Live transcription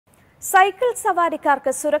Cycle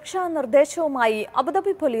സവാരിക്കാർക്ക് സുരക്ഷാ നിർദ്ദേശവുമായി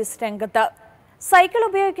Abu Dhabi police രംഗത്ത്. Cycle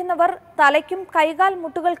ഉപയോഗിക്കുന്നവർ തലയ്ക്കും കൈകാൽ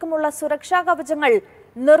മുട്ടുകൾക്കുമുള്ള സുരക്ഷാ കവചങ്ങൾ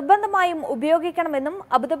നിർബന്ധമായും ഉപയോഗിക്കണമെന്നും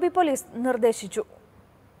അബുദാബി പോലീസ് നിർദ്ദേശിച്ചു.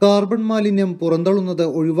 കാർബൺ മാലിന്യം പുറന്തള്ളുന്നത്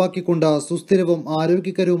ഒഴിവാക്കിക്കൊണ്ട് സുസ്ഥിരവും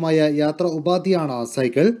ആരോഗ്യകരവുമായ യാത്രാ ഉപാധിയാണ്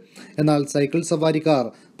സൈക്കിൾ. എന്നാൽ സൈക്കിൾ സവാരിക്കാർ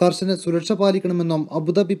കർശന സുരക്ഷ പാലിക്കണമെന്നും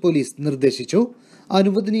അബുദാബി പോലീസ് നിർദ്ദേശിച്ചു.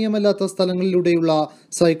 അനുവദനീയമല്ലാത്ത സ്ഥലങ്ങളിലൂടെയുള്ള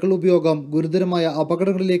സൈക്കിൾ ഉപയോഗം ഗുരുതരമായ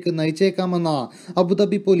അപകടങ്ങളിലേക്ക് നയിച്ചേക്കാമെന്ന്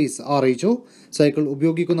അബുദാബി പോലീസ് അറിയിച്ചു. സൈക്കിൾ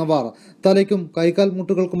ഉപയോഗിക്കുന്നവർ തലയ്ക്കും കൈകാൽ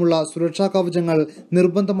മുട്ടുകൾക്കുമുള്ള സുരക്ഷാ കവചങ്ങൾ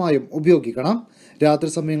നിർബന്ധമായും ഉപയോഗിക്കണം. രാത്രി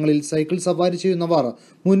സമയങ്ങളിൽ സൈക്കിൾ സവാരി ചെയ്യുന്നവർ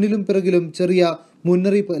മുന്നിലും പിറകിലും ചെറിയ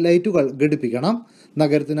മുന്നറിയിപ്പ് ലൈറ്റുകൾ ഘടിപ്പിക്കണം.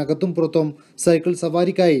 നഗരത്തിനകത്തും പുറത്തും സൈക്കിൾ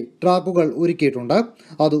സവാരിക്കായി ട്രാക്കുകൾ ഒരുക്കിയിട്ടുണ്ട്.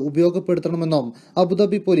 അത് ഉപയോഗപ്പെടുത്തണമെന്നും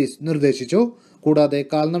അബുദാബി പോലീസ് നിർദ്ദേശിച്ചു. കൂടാതെ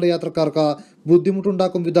കാൽനട യാത്രക്കാർക്ക്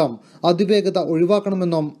ബുദ്ധിമുട്ടുണ്ടാക്കും വിധം അതിവേഗത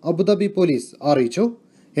ഒഴിവാക്കണമെന്നും അബുദാബി പോലീസ് അറിയിച്ചു.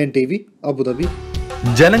 NTV Abu Dhabi.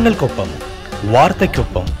 ജനങ്ങൾക്കൊപ്പം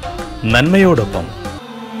വാർത്തയ്ക്കൊപ്പം നന്മയോടൊപ്പം.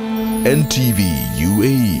 NTV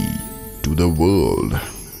UAE to the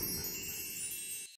world.